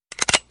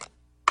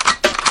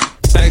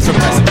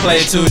play,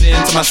 tuned in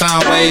to my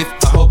sound wave.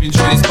 I hope you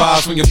enjoy these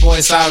bars from your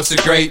boy Cyrus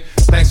The Great.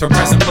 Thanks for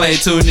pressing play,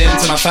 tuned in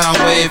to my sound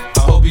wave.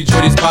 I hope you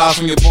enjoy these bars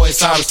from your boy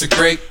Cyrus The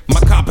Great. My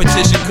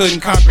competition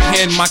couldn't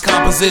comprehend my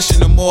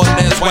composition, or more or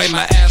less wipe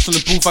my ass from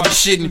the booth I be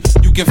shitting.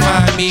 You can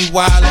find me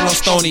wildin' on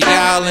Stony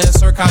Island.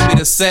 Sir, copy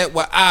the set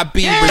where I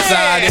be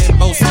residing.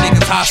 Most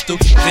niggas hostile,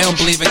 they don't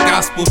believe in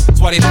gospel. That's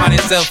why they find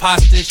themselves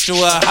hostage to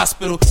a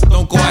hospital.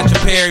 Don't go out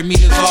your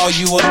perimeters, all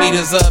you will need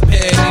is a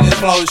pair. Need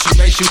flow, she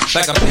race you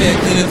like a pair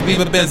of cleaners,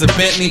 Beaver, Benz, or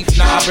Bentley.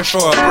 Nah, I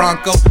prefer a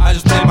Bronco. I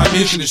just play my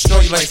music and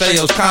destroy you like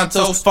Sayos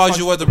Conto. As far as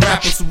you other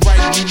rappers who write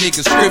you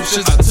niggas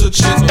scriptures, I took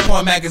shits from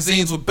porn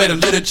magazines with better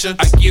literature.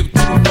 I give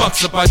two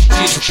fucks about your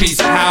Jesus piece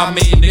and how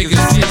many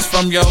niggas cheats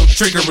from your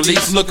trigger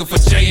release. Looking for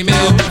J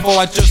Mill before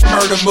I just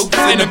murder mooks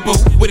in a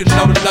booth with a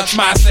loaded Lux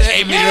mindset.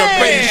 Aim me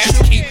to raise,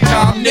 you keep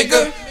calm,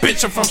 nigga.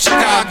 Bitch, I'm from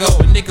Chicago,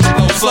 and niggas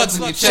throw slugs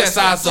in your chest,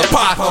 eyes a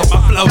pothole. My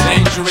flow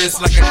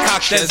dangerous like a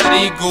cock that's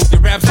illegal.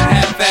 Your raps are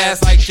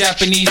half-assed like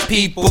Japanese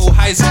people.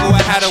 High school,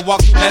 I had to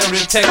walk through metal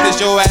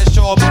detectors. Your ass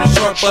show up in a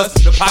short bus,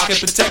 the pocket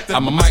protector.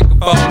 I'm a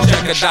microphone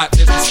checker, not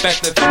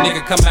disrespected. The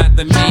nigga come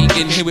after me,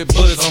 getting hit with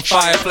bullets on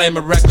fire, flame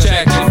a record.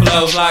 Check your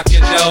flows, lock your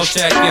doors,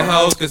 check your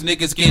hoes, cause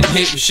niggas getting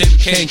hit with shit we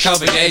can't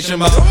cover. Gauge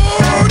them up.